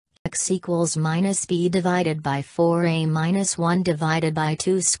X equals minus b divided by 4a minus 1 divided by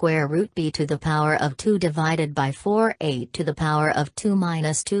 2 square root b to the power of 2 divided by 4a to the power of 2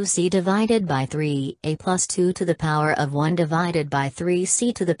 minus 2c divided by 3a plus 2 to the power of 1 divided by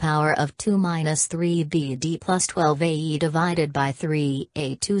 3c to the power of 2 minus 3bd plus 12ae divided by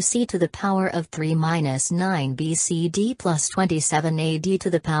 3a 2c to the power of 3 minus 9bcd plus 27ad to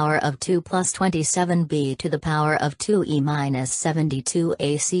the power of 2 plus 27b to the power of 2e minus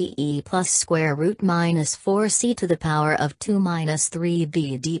 72ac plus square root minus 4c to the power of 2 minus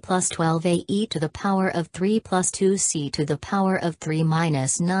 3bd plus 12ae to the power of 3 plus 2c to the power of 3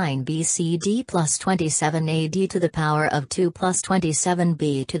 minus 9bcd plus 27ad to the power of 2 plus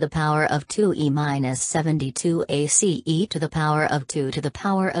 27b to the power of 2e minus 72ace to the power of 2 to the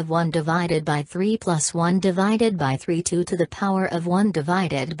power of 1 divided by 3 plus 1 divided by 3 2 to the power of 1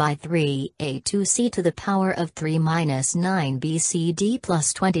 divided by 3 a 2c to the power of 3 minus 9bcd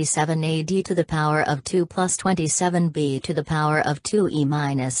plus 27ad to the power of 2 plus 27b to the power of 2e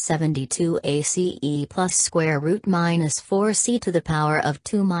minus 72ace plus square root minus 4c to the power of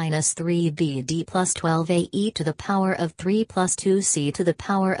 2 minus 3bd plus 12ae to the power of 3 plus 2c to the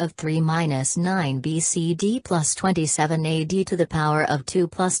power of 3 minus 9bcd plus 27ad to the power of 2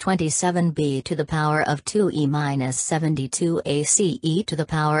 plus 27b to the power of 2e minus 72ace to the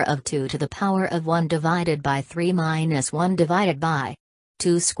power of 2 to the power of 1 divided by 3 minus 1 divided by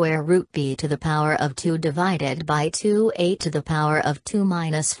 2 square root b to the power of 2 divided by 2a to the power of 2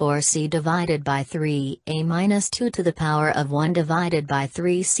 minus 4c divided by 3a minus 2 to the power of 1 divided by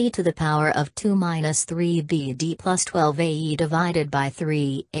 3c to the power of 2 minus 3bd plus 12ae divided by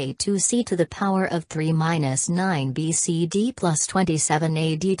 3a 2c to the power of 3 minus 9bcd plus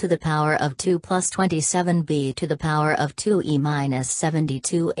 27ad to the power of 2 plus 27b to the power of 2e minus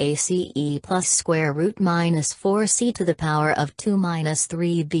 72ace plus square root minus 4c to the power of 2 minus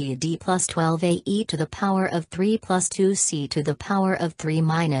 3bd plus 12ae to the power of 3 plus 2c to the power of 3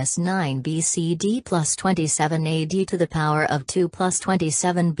 minus 9bcd plus 27ad to the power of 2 plus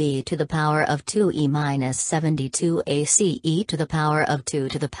 27b to the power of 2e minus 72ace to the power of 2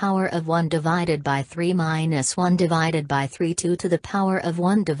 to the power of 1 divided by 3 minus 1 divided by 3 2 to the power of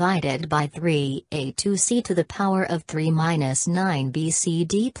 1 divided by 3 a 2c to the power of 3 minus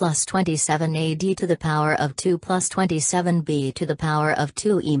 9bcd plus 27ad to the power of 2 plus 27b to the power of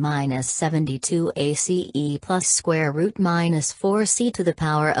 2e minus 72ace plus square root minus 4c to the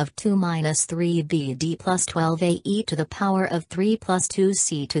power of 2 minus 3bd plus 12ae to the power of 3 plus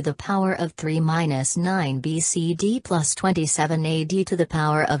 2c to the power of 3 minus 9bcd plus 27ad to the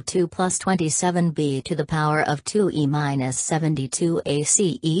power of 2 plus 27b to the power of 2e minus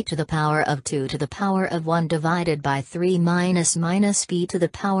 72ace to the power of 2 to the power of 1 divided by 3 minus b to the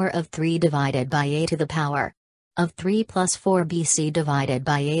power of 3 divided by a to the power of 3 plus 4bc divided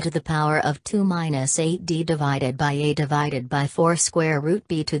by a to the power of 2 minus 8d divided by a divided by 4 square root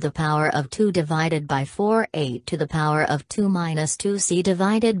b to the power of 2 divided by 4 a to the power of 2 minus 2c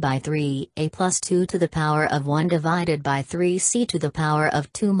divided by 3 a plus 2 to the power of 1 divided by 3c to the power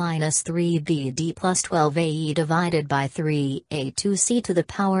of 2 minus 3bd plus 12ae divided by 3 a 2c to the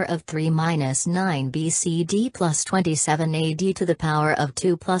power of 3 minus 9bcd plus 27ad to the power of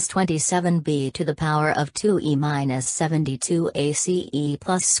 2 plus 27b to the power of 2e minus 72ace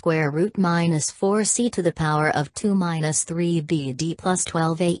plus square root minus 4c to the power of 2 minus 3bd plus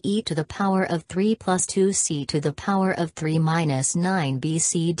 12ae to the power of 3 plus 2c to the power of 3 minus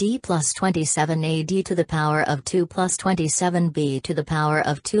 9bcd plus 27ad to the power of 2 plus 27b to the power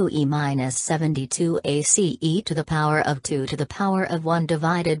of 2e minus 72ace to the power of 2 to the power of 1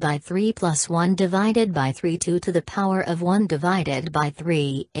 divided by 3 plus 1 divided by 3 2 to the power of 1 divided by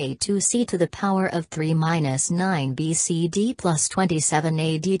 3 a 2c to the power of 3 minus 9bcd plus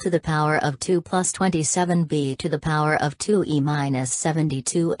 27ad to the power of 2 plus 27b to the power of 2e minus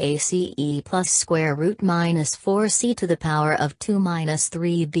 72ace plus square root minus 4c to the power of 2 minus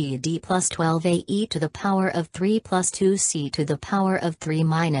 3bd plus 12ae to the power of 3 plus 2c to the power of 3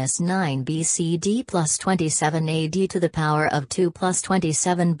 minus 9bcd plus 27ad to the power of 2 plus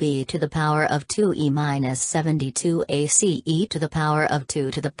 27b to the power of 2e minus 72ace to the power of 2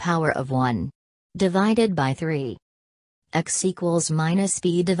 to the power of 1 divided by 3. X equals minus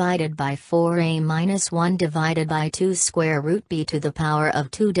b divided by 4a minus 1 divided by 2 square root b to the power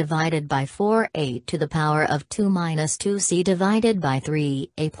of 2 divided by 4a to the power of 2 minus 2c divided by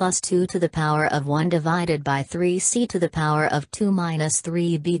 3a plus 2 to the power of 1 divided by 3c to the power of 2 minus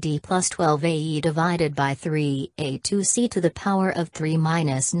 3bd plus 12ae divided by 3a 2c to the power of 3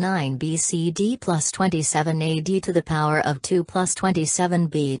 minus 9bcd plus 27ad to the power of 2 plus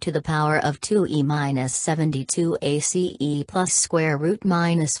 27b to the power of 2e minus 72ace e plus square root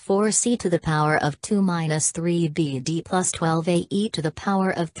minus 4c to the power of 2 minus 3bd plus 12a to the power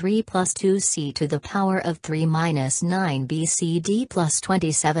of 3 plus 2c to the power of 3 minus 9bcd plus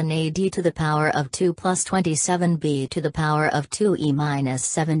 27ad to the power of 2 plus 27b to the power of 2e minus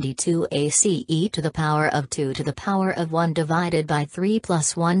 72ace to the power of 2 to the power of 1 divided by 3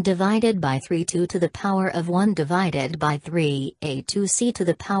 plus 1 divided by 3 2 to the power of 1 divided by 3 a2c to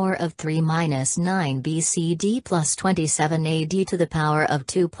the power of 3 minus 9bcd plus 27ad to the power of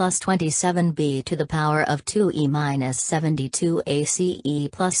 2 plus 27b to the power of 2e minus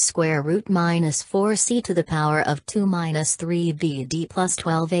 72ace plus square root minus 4c to the power of 2 minus 3bd plus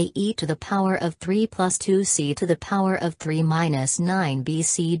 12a to the power of 3 plus 2c to the power of 3 minus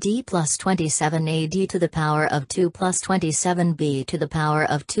 9bcd plus 27ad to the power of 2 plus 27b to the power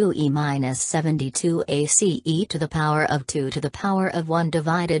of 2e minus 72ace to the power of 2 to the power of 1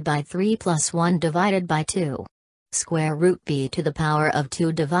 divided by 3 plus 1 divided by 2. Square root b to the power of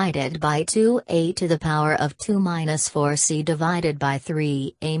 2 divided by 2a to the power of 2 minus 4c divided by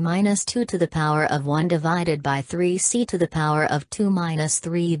 3a minus 2 to the power of 1 divided by 3c to the power of 2 minus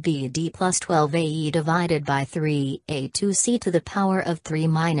 3bd plus 12a divided by 3a2c to the power of 3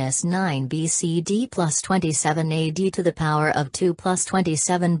 minus 9bcd plus 27ad to the power of 2 plus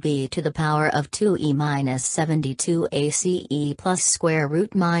 27b to the power of 2e minus 72ace plus square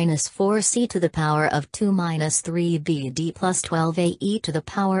root minus 4c to the power of 2 minus 3bd plus 12a to the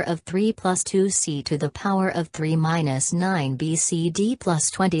power of 3 plus 2c to the power of 3 minus 9bcd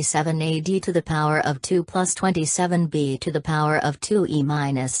plus 27ad to the power of 2 plus 27b to the power of 2e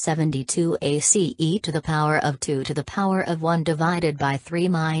minus 72ace to the power of 2 to the power of 1 divided by 3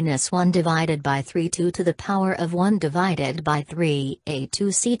 minus 1 divided by 3 2 to the power of 1 divided by 3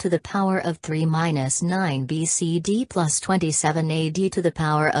 a2c to the power of 3 minus 9bcd plus 27ad to the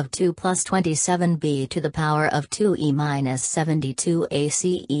power of 2 plus 27b to the power of 2e minus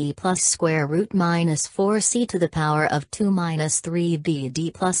 72ace plus square root minus 4c to the power of 2 minus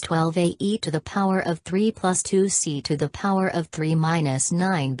 3bd plus 12a to the power of 3 plus 2c to the power of 3 minus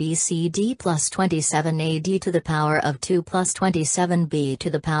 9bcd plus 27ad to the power of 2 plus 27b to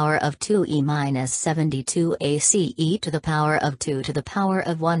the power of 2e minus 72ace to the power of 2 to the power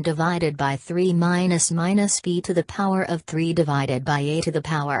of 1 divided by 3 minus b to the power of 3 divided by a to the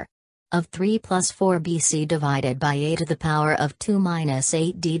power of 3 plus 4bc divided by a to the power of 2 minus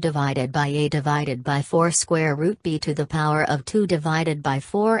 8d divided by a divided by 4 square root b to the power of 2 divided by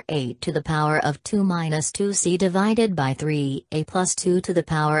 4 a to the power of 2 minus 2c divided by 3 a plus 2 to the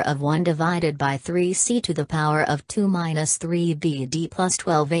power of 1 divided by 3c to the power of 2 minus 3bd plus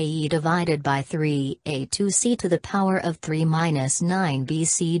 12a divided by 3 a 2c to the power of 3 minus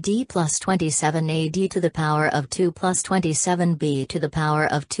 9bcd plus 27ad to the power of 2 plus 27b to the power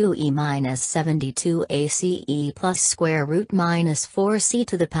of 2e minus 72ace plus square root minus 4c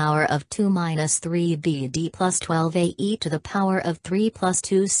to the power of 2 minus 3bd plus 12a to the power of 3 plus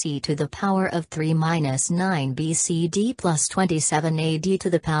 2c to the power of 3 minus 9bcd plus 27ad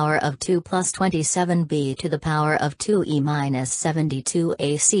to the power of 2 plus 27b to the power of 2e minus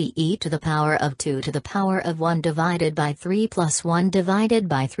 72ace to the power of 2 to the power of 1 divided by 3 plus 1 divided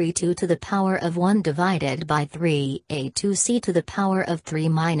by 3 2 to the power of 1 divided by 3 a2c to the power of 3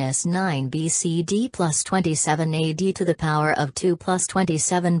 minus 9bcd plus 27ad to the power of 2 plus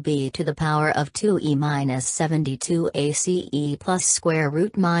 27b to the power of 2e minus 72ace plus square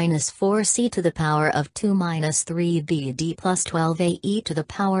root minus 4c to the power of 2 minus 3bd plus 12a to the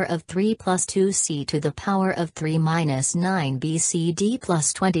power of 3 plus 2c to the power of 3 minus 9bcd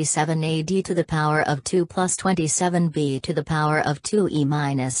plus 27ad to the power of 2 plus 27b to the power of 2e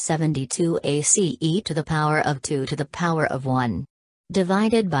minus 72ace to the power of 2 to the power of 1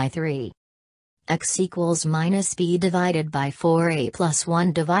 divided by 3. X equals minus b divided by 4a plus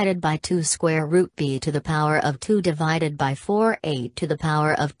 1 divided by 2 square root b to the power of 2 divided by 4a to the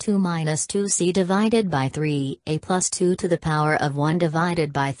power of 2 minus 2c divided by 3a plus 2 to the power of 1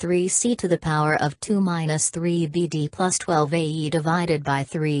 divided by 3c to the power of 2 minus 3bd plus 12a divided by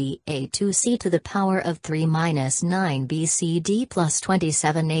 3a2c to the power of 3 minus 9bcd plus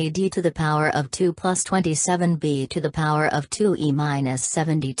 27ad to the power of 2 plus 27b to the power of 2e minus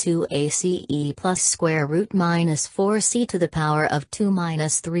 72ace plus square root minus 4c to the power of 2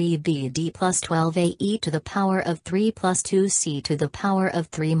 minus 3bd plus 12a to the power of 3 plus 2c to the power of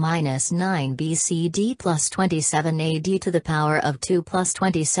 3 minus 9bcd plus 27ad to the power of 2 plus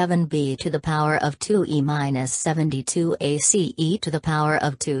 27b to the power of 2e minus 72ace to the power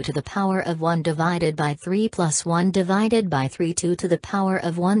of 2 to the power of 1 divided by 3 plus 1 divided by 3 2 to the power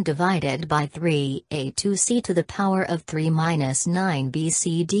of 1 divided by 3 a2c to the power of 3 minus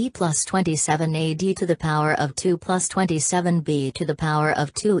 9bcd plus 27 27a d to the power of 2 plus 27b to the power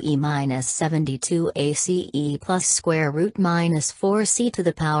of 2e minus 72ace plus square root minus 4c to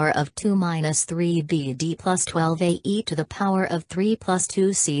the power of 2 minus 3bd plus 12ae to the power of 3 plus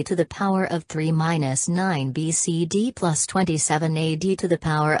 2c to the power of 3 minus 9bcd plus 27ad to the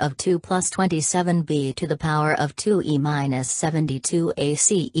power of 2 plus 27b to the power of 2e minus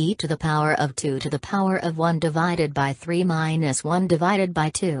 72ace to the power of 2 to the power of 1 divided by 3 minus 1 divided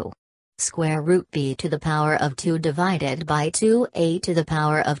by 2. Square root b to the power of 2 divided by 2a to the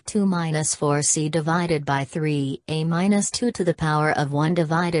power of 2 minus 4c divided by 3a minus 2 to the power of 1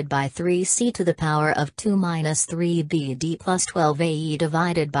 divided by 3c to the power of 2 minus 3bd plus 12ae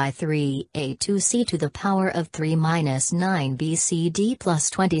divided by 3a 2c to the power of 3 minus 9bcd plus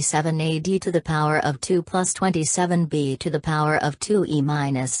 27ad to the power of 2 plus 27b to the power of 2e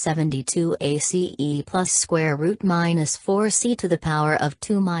minus 72ace plus square root minus 4c to the power of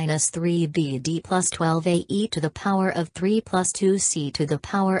 2 minus 3bd plus 12ae to the power of 3 plus 2c to the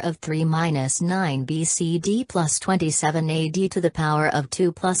power of 3 minus 9bcd plus 27ad to the power of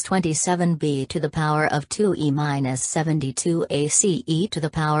 2 plus 27b to the power of 2e minus 72ace to the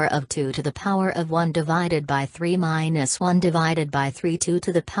power of 2 to the power of 1 divided by 3 minus 1 divided by 3 2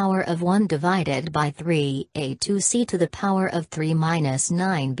 to the power of 1 divided by 3 a 2c to the power of 3 minus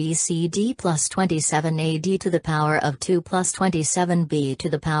 9bcd plus 27ad to the power of 2 plus 27b to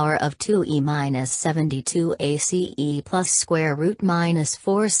the power of 2e minus 72ace plus square root minus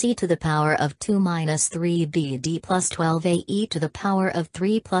 4c to the power of 2 minus 3bd plus 12ae to the power of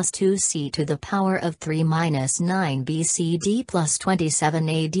 3 plus 2c to the power of 3 minus 9bcd plus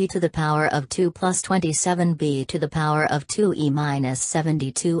 27ad to the power of 2 plus 27b to the power of 2e minus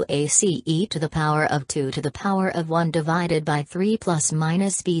 72ace to the power of 2 to the power of 1 divided by 3 plus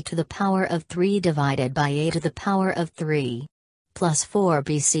minus b to the power of 3 divided by a to the power of 3. Plus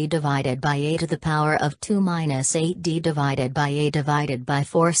 4bc divided by a to the power of 2 minus 8d divided by a divided by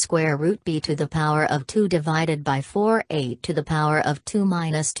 4 square root b to the power of 2 divided by 4 8 to the power of 2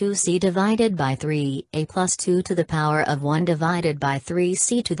 minus 2c divided by 3 a plus 2 to the power of 1 divided by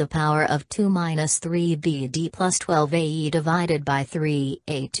 3c to the power of 2 minus 3bd plus 12ae divided by 3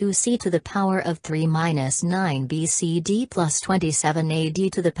 a 2c to the power of 3 minus 9bcd plus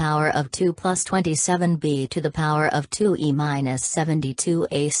 27ad to the power of 2 plus 27b to the power of 2e minus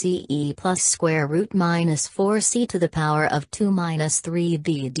 72ace plus square root minus 4c to the power of 2 minus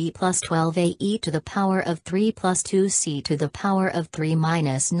 3bd plus 12ae to the power of 3 plus 2c to the power of 3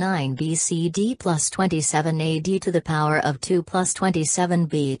 minus 9bcd plus 27ad to the power of 2 plus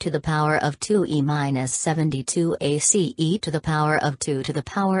 27b to the power of 2e minus 72ace to the power of 2 to the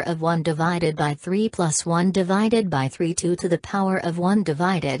power of 1 divided by 3 plus 1 divided by 3 2 to the power of 1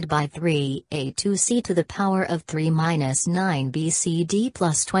 divided by 3 a 2c to the power of 3 minus 9bcd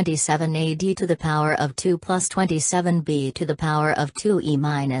plus 27ad to the power of 2 plus 27b to the power of 2e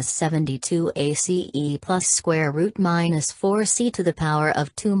minus 72ace plus square root minus 4c to the power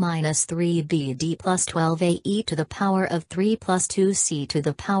of 2 minus 3bd plus 12ae to the power of 3 plus 2c to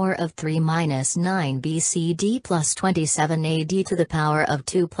the power of 3 minus 9bcd plus 27ad to the power of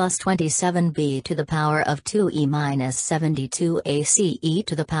 2 plus 27b to the power of 2e minus 72ace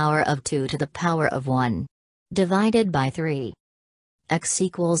to the power of 2 to the power of 1 divided by 3. X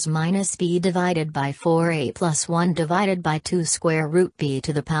equals minus b divided by 4a plus 1 divided by 2 square root b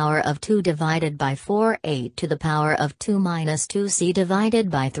to the power of 2 divided by 4 8 to the power of 2 minus 2c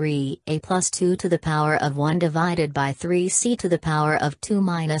divided by 3 a plus 2 to the power of 1 divided by 3c to the power of 2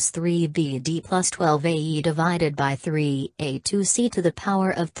 minus 3bd plus 12ae divided by 3 a 2c to the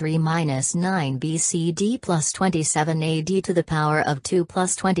power of 3 minus 9bcd plus 27ad to the power of 2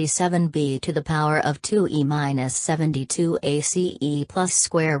 plus 27b to the power of 2e minus 72ace plus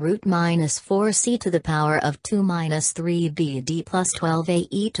square root minus 4c to the power of 2 minus 3bd plus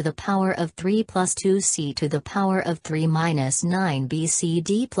 12ae to the power of 3 plus 2c to the power of 3 minus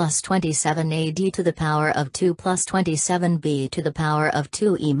 9bcd plus 27ad to the power of 2 plus 27b to the power of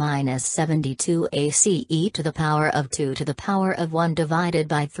 2e minus 72ace to the power of 2 to the power of 1 divided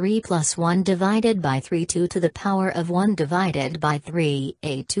by 3 plus 1 divided by 3 2 to the power of 1 divided by 3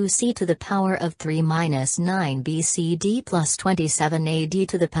 a 2c to the power of 3 minus 9bcd plus 27ad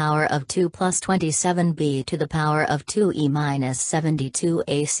to the power of 2 plus 27b to the power of 2e minus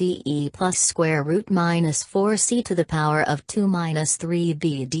 72ace plus square root minus 4c to the power of 2 minus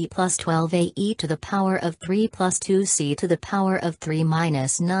 3bd plus 12ae to the power of 3 plus 2c to the power of 3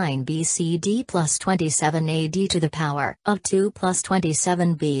 minus 9bcd plus 27ad to the power of 2 plus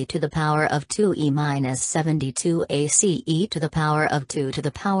 27b to the power of 2e minus 72ace to the power of 2 to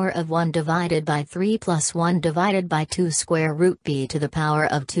the power of 1 divided by 3 plus 1 divided by 2 square root b b to the power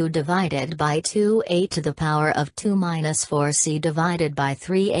of 2 divided by 2a to the power of 2 minus 4c divided by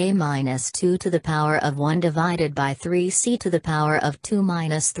 3a minus 2 to the power of 1 divided by 3c to the power of 2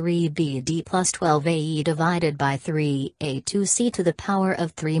 minus 3bd plus 12ae divided by 3a 2c to the power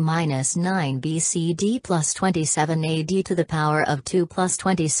of 3 minus 9bcd plus 27ad to the power of 2 plus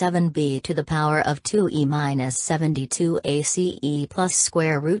 27b to the power of 2e minus 72ace plus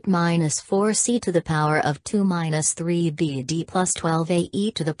square root minus 4c to the power of 2 minus 3bd plus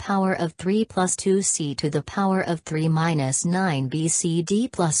 12ae to the power of 3 plus 2c to the power of 3 minus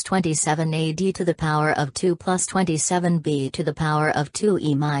 9bcd plus 27ad to the power of 2 plus 27b to the power of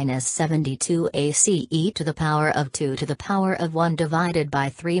 2e minus 72ace to the power of 2 to the power of 1 divided by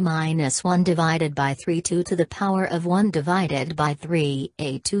 3 minus 1 divided by 3 2 to the power of 1 divided by 3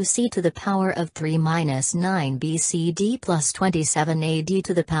 a 2c to the power of 3 minus 9bcd plus 27ad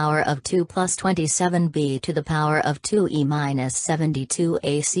to the power of 2 plus 27b to the power of 2e minus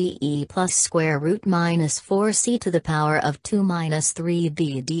 72ace plus square root minus 4c to the power of 2 minus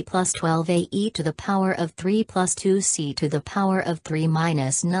 3bd plus 12ae to the power of 3 plus 2c to the power of 3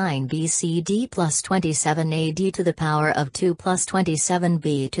 minus 9bcd plus 27ad to the power of 2 plus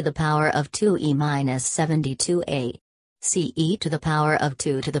 27b to the power of 2e minus 72a. Ce to the power of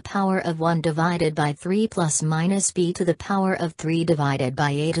 2 to the power of 1 divided by 3 plus minus b to the power of 3 divided by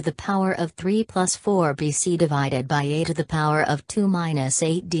a to the power of 3 plus 4bc divided by a to the power of 2 minus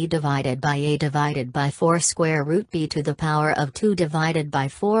 8d divided by a divided by 4 square root b to the power of 2 divided by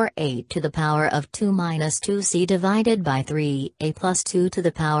 4 8 to the power of 2 minus 2c divided by 3 a plus 2 to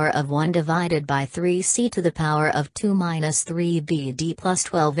the power of 1 divided by 3c to the power of 2 minus 3bd plus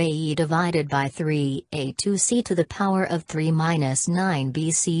 12ae divided by 3 a 2c to the power of 3 minus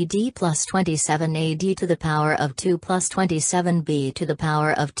 9bcd plus 27ad to the power of 2 plus 27b to the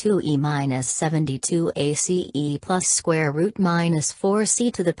power of 2e minus 72ace plus square root minus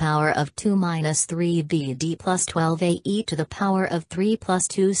 4c to the power of 2 minus 3bd plus 12ae to the power of 3 plus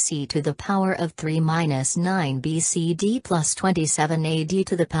 2c to the power of 3 minus 9bcd plus 27ad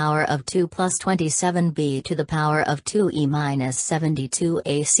to the power of 2 plus 27b to the power of 2e minus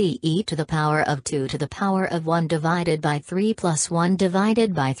 72ace to the power of 2 to the power of 1 divided by 3 plus 1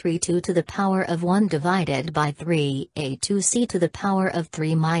 divided by 3 2 to the power of 1 divided by 3 a 2c to the power of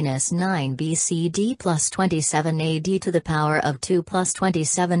 3 minus 9bcd plus 27ad to the power of 2 plus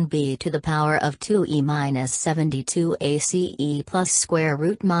 27b to the power of 2e minus 72ace plus square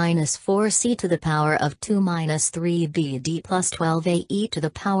root minus 4c to the power of 2 minus 3bd plus 12ae to the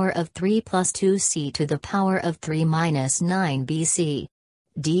power of 3 plus 2c to the power of 3 minus 9bc.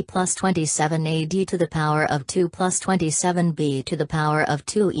 D plus 27ad to the power of 2 plus 27b to the power of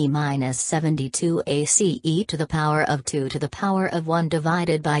 2e minus 72ace to the power of 2 to the power of 1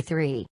 divided by 3.